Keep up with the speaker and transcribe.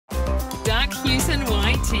Hewson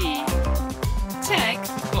YT. Tech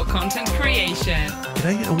for content creation.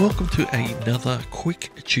 G'day and welcome to another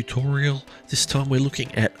quick tutorial. This time we're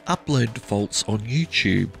looking at upload defaults on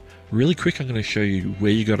YouTube. Really quick, I'm going to show you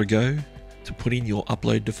where you got to go to put in your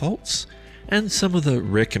upload defaults and some of the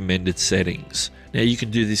recommended settings. Now you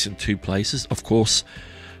can do this in two places. Of course,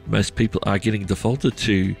 most people are getting defaulted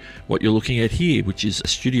to what you're looking at here, which is a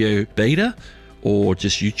Studio Beta or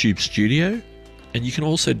just YouTube Studio. And you can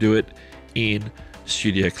also do it in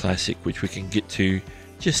Studio Classic, which we can get to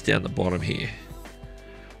just down the bottom here.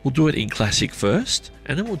 We'll do it in Classic first,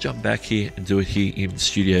 and then we'll jump back here and do it here in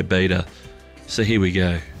Studio Beta. So here we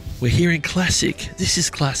go. We're here in Classic. This is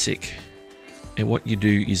Classic. And what you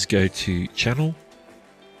do is go to Channel,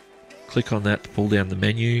 click on that to pull down the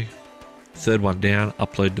menu. Third one down,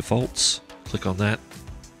 Upload Defaults. Click on that.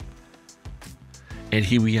 And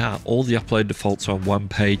here we are. All the upload defaults on one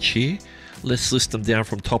page here. Let's list them down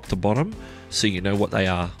from top to bottom so you know what they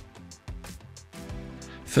are.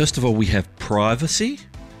 First of all, we have privacy.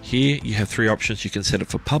 Here you have three options. You can set it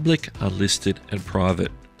for public, unlisted, and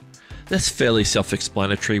private. That's fairly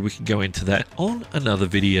self-explanatory. We can go into that on another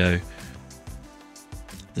video.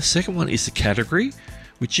 The second one is the category,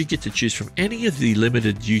 which you get to choose from any of the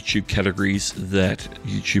limited YouTube categories that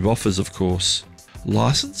YouTube offers, of course.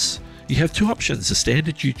 License. You have two options, a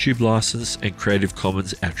standard YouTube license and Creative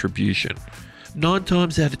Commons attribution. 9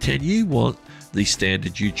 times out of 10 you want the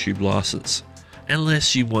standard YouTube license,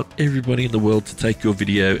 unless you want everybody in the world to take your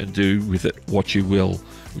video and do with it what you will,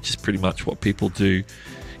 which is pretty much what people do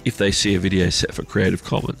if they see a video set for Creative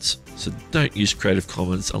Commons. So don't use Creative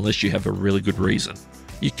Commons unless you have a really good reason.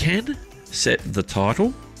 You can set the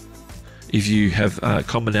title. If you have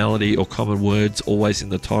commonality or common words always in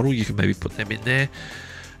the title, you can maybe put them in there.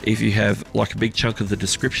 If you have like a big chunk of the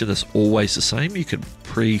description that's always the same, you can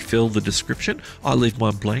pre-fill the description. I leave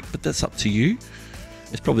mine blank, but that's up to you.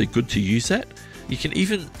 It's probably good to use that. You can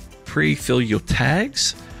even pre-fill your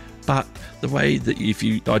tags, but the way that if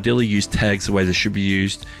you ideally use tags the way they should be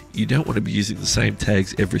used, you don't want to be using the same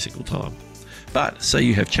tags every single time. But say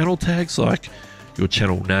you have channel tags like your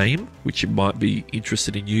channel name, which you might be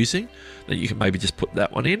interested in using, then you can maybe just put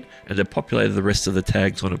that one in and then populate the rest of the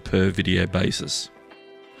tags on a per video basis.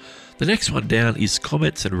 The next one down is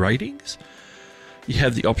comments and ratings. You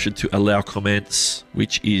have the option to allow comments,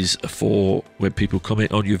 which is for when people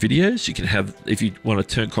comment on your videos. You can have, if you want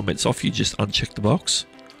to turn comments off, you just uncheck the box.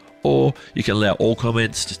 Or you can allow all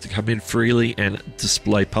comments just to come in freely and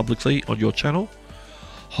display publicly on your channel.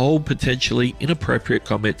 Hold potentially inappropriate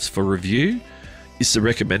comments for review is the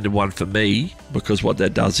recommended one for me, because what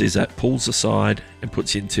that does is that pulls aside and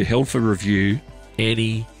puts into held for review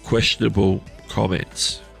any questionable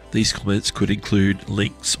comments. These comments could include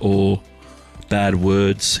links or bad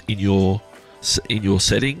words in your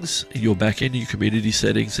settings, in your backend, your community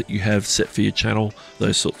settings that you have set for your channel,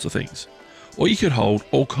 those sorts of things. Or you could hold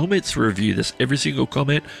all comments for review. That's every single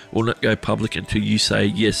comment will not go public until you say,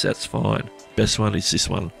 yes, that's fine. Best one is this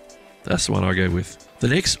one. That's the one I go with. The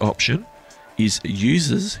next option is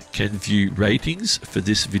users can view ratings for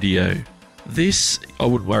this video. This I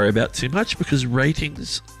wouldn't worry about too much because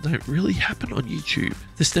ratings don't really happen on YouTube.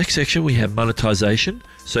 This next section we have monetization.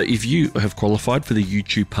 So if you have qualified for the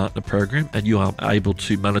YouTube Partner Program and you are able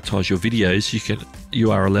to monetize your videos,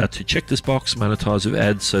 you are allowed to check this box, monetize with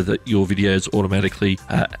ads, so that your videos automatically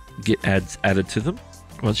get ads added to them.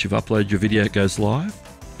 Once you've uploaded your video, it goes live.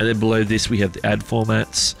 And then below this we have the ad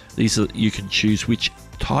formats. These are, you can choose which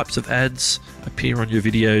types of ads appear on your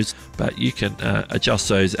videos, but you can adjust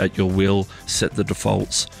those at your will, set the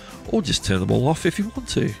defaults, or just turn them all off if you want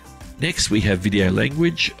to. Next we have video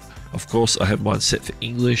language. Of course I have mine set for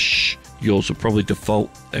English. Yours will probably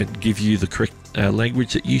default and give you the correct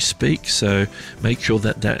language that you speak, so make sure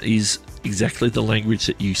that that is exactly the language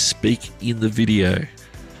that you speak in the video.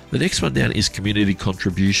 The next one down is community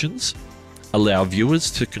contributions. Allow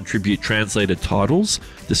viewers to contribute translated titles,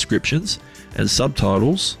 descriptions, and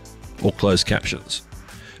subtitles or closed captions.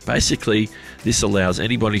 Basically, this allows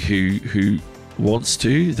anybody who wants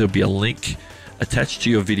to, there'll be a link attached to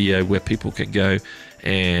your video where people can go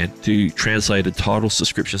and do translated titles,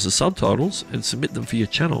 descriptions, and subtitles and submit them for your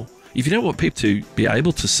channel. If you don't want people to be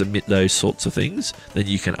able to submit those sorts of things, then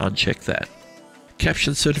you can uncheck that.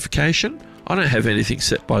 Caption certification. I don't have anything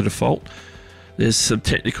set by default. There's some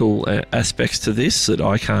technical aspects to this that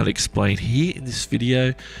I can't explain here in this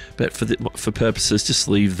video, but for purposes, just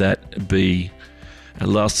leave that be.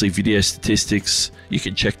 And lastly, video statistics. You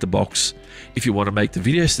can check the box if you want to make the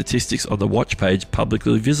video statistics on the watch page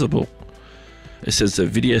publicly visible. It says that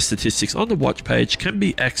video statistics on the watch page can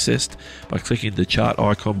be accessed by clicking the chart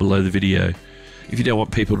icon below the video. If you don't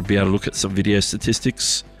want people to be able to look at some video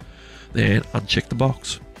statistics, then uncheck the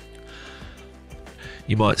box.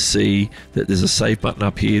 You might see that there's a save button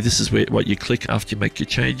up here. This is what you click after you make your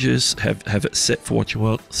changes. Have it set for what you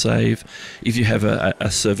want to save. If you have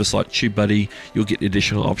a service like TubeBuddy, you'll get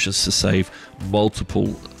additional options to save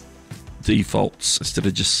multiple defaults instead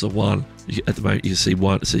of just the one. At the moment you can see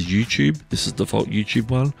one, it says YouTube. This is the default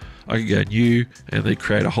YouTube one. I can go new and then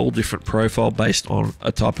create a whole different profile based on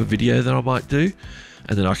a type of video that I might do,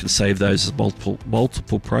 and then I can save those as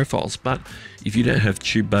multiple profiles. But if you don't have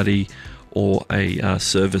TubeBuddy or a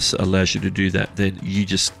service that allows you to do that, then you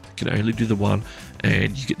just can only do the one,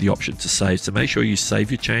 and you get the option to save. So make sure you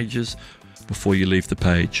save your changes before you leave the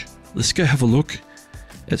page. Let's go have a look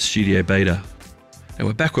at Studio Beta. Now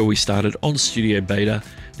we're back where we started on Studio Beta.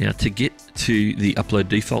 Now to get to the upload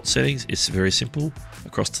default settings, it's very simple.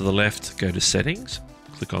 Across to the left, go to settings,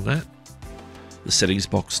 click on that. The settings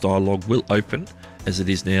box dialog will open as it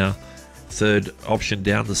is now. Third option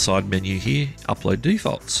down the side menu here, upload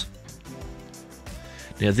defaults.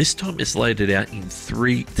 Now this time it's laid it out in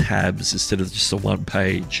 3 tabs instead of just a one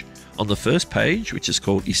page. On the first page, which is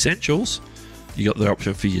called Essentials, you got the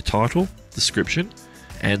option for your title, description,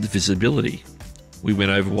 and visibility. We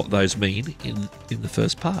went over what those mean in the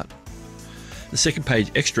first part. The second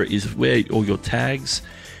page, Extra, is where all your tags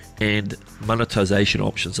and monetization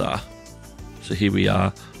options are. So here we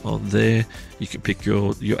are on there. You can pick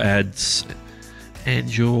your ads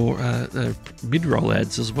and your mid-roll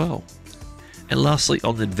ads as well. And lastly,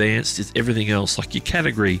 on the advanced is everything else, like your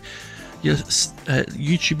category, your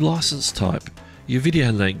YouTube license type, your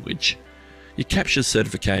video language, your CAPTION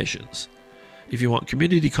certifications. If you want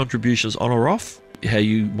community contributions on or off, how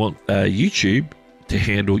you want YouTube to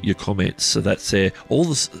handle your comments. So that's all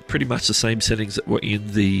this pretty much the same settings that were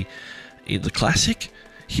in the classic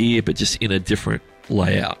here, but just in a different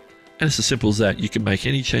layout. And it's as simple as that. You can make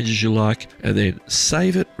any changes you like and then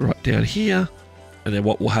save it right down here. And then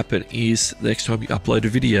what will happen is the next time you upload a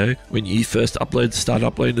video, when you first start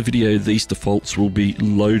uploading the video, these defaults will be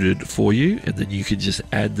loaded for you, and then you can just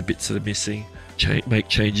add the bits that are missing, make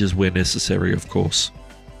changes where necessary, of course.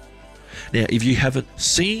 Now, if you haven't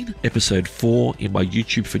seen episode 4 in my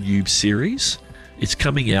YouTube for Noobs series, it's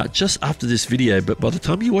coming out just after this video, but by the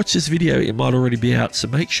time you watch this video, it might already be out. So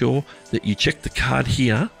make sure that you check the card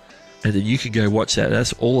here, and then you can go watch that.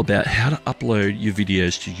 That's all about how to upload your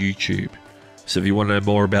videos to YouTube. So if you want to know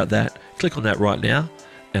more about that, click on that right now,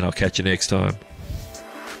 and I'll catch you next time.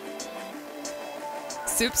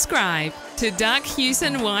 Subscribe to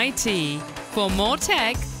Hewson YT for more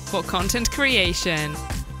tech for content creation.